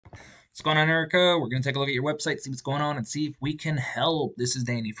What's going on, Erica? We're going to take a look at your website, see what's going on, and see if we can help. This is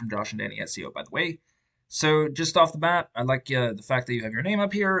Danny from Josh and Danny SEO, by the way. So, just off the bat, I like the fact that you have your name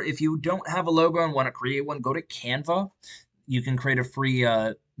up here. If you don't have a logo and want to create one, go to Canva. You can create a free,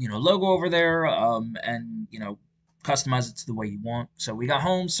 logo over there, and customize it to the way you want. So we got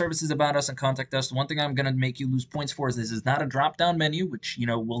home, services, about us, and contact us. The one thing I'm going to make you lose points for is this is not a drop-down menu, which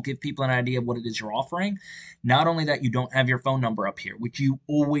will give people an idea of what it is you're offering. Not only that, you don't have your phone number up here, which you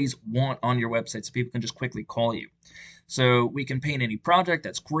always want on your website so people can just quickly call you. So we can paint any project.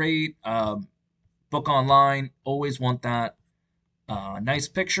 That's great. Book online. Always want that. Nice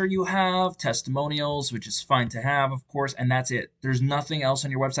picture you have, testimonials, which is fine to have, of course, and that's it. There's nothing else on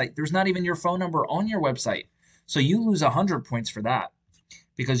your website. There's not even your phone number on your website. So you lose 100 points for that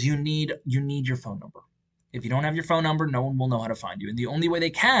because you need your phone number. If you don't have your phone number, no one will know how to find you. And the only way they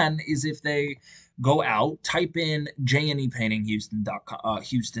can is if they go out, type in J&E Painting Houston.com,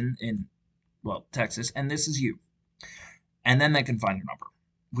 Houston in, Texas, and this is you. And then they can find your number,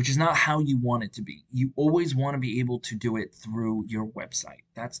 which is not how you want it to be. You always want to be able to do it through your website.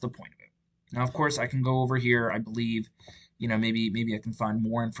 That's the point of it. Now, of course, I can go over here. I believe, maybe I can find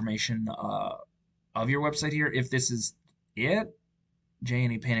more information of your website here. If this is it,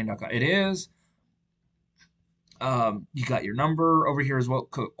 jnepainting.com. It is. You got your number over here as well.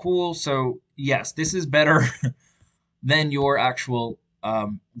 Cool. So yes, this is better than your actual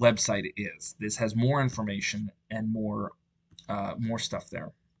website is. This has more information and more stuff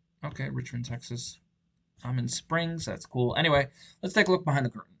there. Okay, Richmond, Texas. I'm in Springs. That's cool. Anyway, let's take a look behind the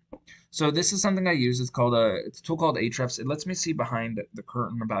curtain. So this is something I use. It's a tool called Ahrefs. It lets me see behind the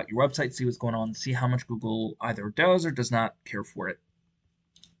curtain about your website, see what's going on, see how much Google either does or does not care for it.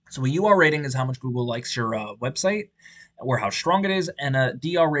 So a UR rating is how much Google likes your website or how strong it is, and a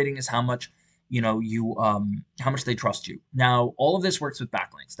DR rating is how much how much they trust you. Now, all of this works with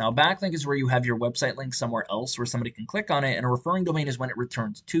backlinks. Now, a backlink is where you have your website link somewhere else where somebody can click on it, and a referring domain is when it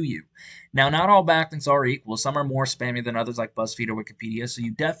returns to you. Now, not all backlinks are equal. Some are more spammy than others, like BuzzFeed or Wikipedia, so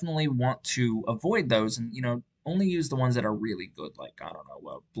you definitely want to avoid those and, only use the ones that are really good, like, I don't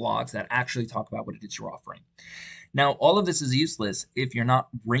know, blogs that actually talk about what it is you're offering. Now, all of this is useless if you're not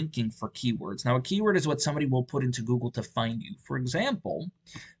ranking for keywords. Now, a keyword is what somebody will put into Google to find you. For example,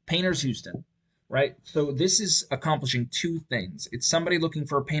 Painters Houston. Right? So this is accomplishing two things. It's somebody looking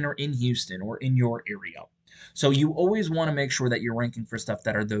for a painter in Houston or in your area. So you always want to make sure that you're ranking for stuff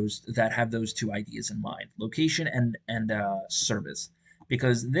that have those two ideas in mind, location and service,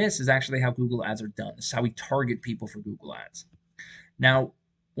 because this is actually how Google Ads are done. This is how we target people for Google Ads. Now,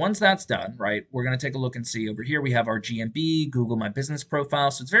 once that's done, right, we're going to take a look and see over here. We have our GMB, Google My Business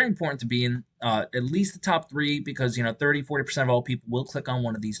profile. So it's very important to be in at least the top three because, 30, 40% of all people will click on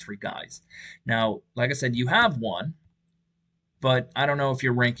one of these three guys. Now, like I said, you have one, but I don't know if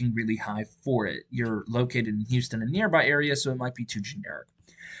you're ranking really high for it. You're located in Houston and nearby area, so it might be too generic.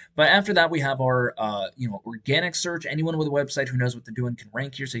 But after that, we have our, organic search. Anyone with a website who knows what they're doing can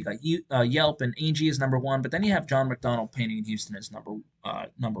rank here. So you got Yelp and Angie is number one, but then you have John McDonald Painting in Houston as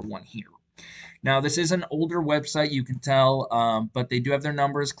number one here. Now, this is an older website, you can tell, but they do have their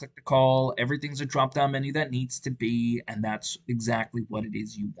numbers. Click to call. Everything's a drop-down menu that needs to be, and that's exactly what it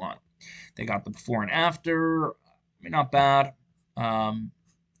is you want. They got the before and after. I mean, not bad.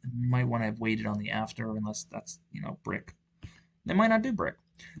 Might want to have waited on the after, unless that's, brick. They might not do brick.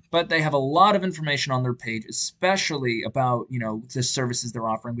 But they have a lot of information on their page, especially about, the services they're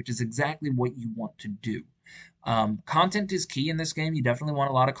offering, which is exactly what you want to do. Content is key in this game. You definitely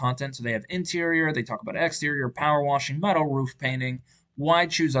want a lot of content. So they have interior, they talk about exterior, power washing, metal, roof painting, why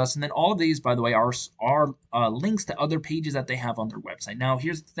choose us. And then all of these, by the way, are links to other pages that they have on their website. Now,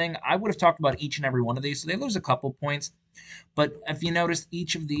 here's the thing. I would have talked about each and every one of these, so they lose a couple points. But if you notice,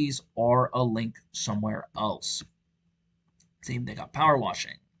 each of these are a link somewhere else. See, they got power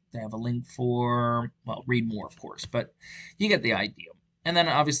washing. They have a link for, read more, of course, but you get the idea. And then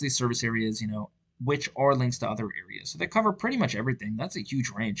obviously service areas, which are links to other areas. So they cover pretty much everything. That's a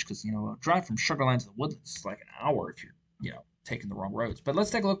huge range because, a drive from Sugarland to the Woodlands is like an hour if you're, taking the wrong roads. But let's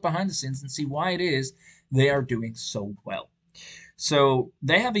take a look behind the scenes and see why it is they are doing so well. So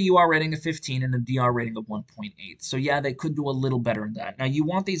they have a UR rating of 15 and a DR rating of 1.8. So yeah, they could do a little better in that. Now you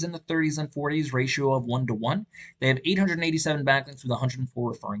want these in the 30s and 40s, ratio of 1 to 1. They have 887 backlinks with 104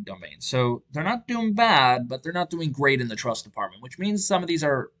 referring domains. So they're not doing bad, but they're not doing great in the trust department, which means some of these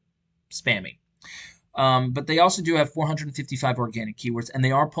are spammy. But they also do have 455 organic keywords, and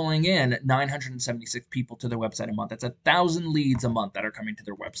they are pulling in 976 people to their website a month. That's 1,000 leads a month that are coming to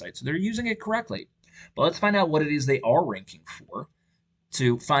their website. So they're using it correctly. But let's find out what it is they are ranking for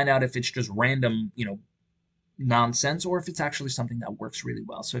to find out if it's just random, nonsense or if it's actually something that works really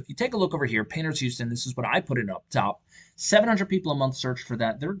well. So if you take a look over here, Painters Houston, this is what I put in up top. 700 people a month search for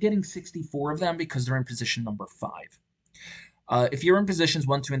that. They're getting 64 of them because they're in position number 5. If you're in positions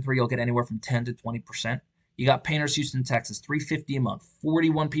 1, 2, and 3, you'll get anywhere from 10 to 20%. You got Painters Houston, Texas, 350 a month.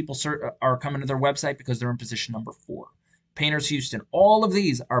 41 people are coming to their website because they're in position number 4. Painters Houston, all of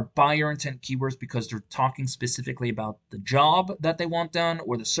these are buyer intent keywords because they're talking specifically about the job that they want done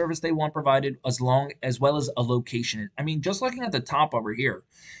or the service they want provided, as well as a location. I mean, just looking at the top over here,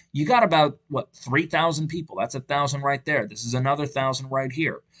 you got about what 3,000 people. That's 1,000 right there. This is another 1,000 right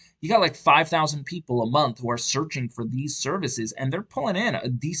here. You got like 5,000 people a month who are searching for these services, and they're pulling in a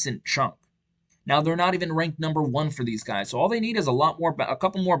decent chunk. Now they're not even ranked number 1 for these guys, so all they need is a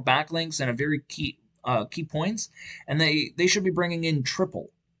couple more backlinks and a very key points, and they should be bringing in triple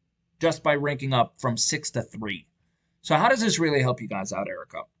just by ranking up from 6 to 3. So how does this really help you guys out,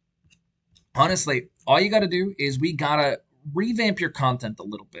 Erica? Honestly, all you got to do is we got to revamp your content a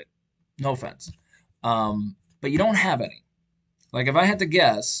little bit. No offense. But you don't have any. Like if I had to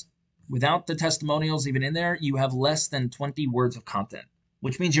guess, without the testimonials even in there, you have less than 20 words of content,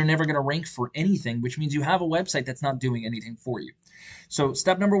 which means you're never going to rank for anything, which means you have a website that's not doing anything for you. So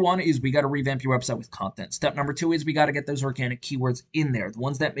step number 1 is we got to revamp your website with content. Step number 2 is we got to get those organic keywords in there, the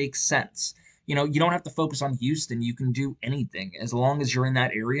ones that make sense. You know, you don't have to focus on Houston. You can do anything as long as you're in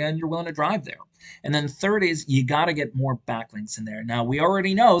that area and you're willing to drive there. And then third is you got to get more backlinks in there. Now, we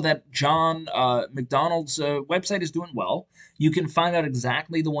already know that John McDonald's website is doing well. You can find out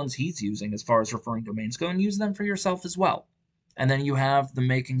exactly the ones he's using as far as referring domains go and use them for yourself as well. And then you have the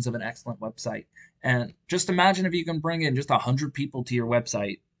makings of an excellent website. And just imagine if you can bring in just 100 people to your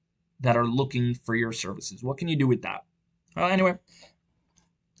website that are looking for your services. What can you do with that? Well, anyway,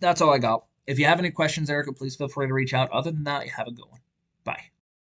 that's all I got. If you have any questions, Erica, please feel free to reach out. Other than that, have a good one. Bye.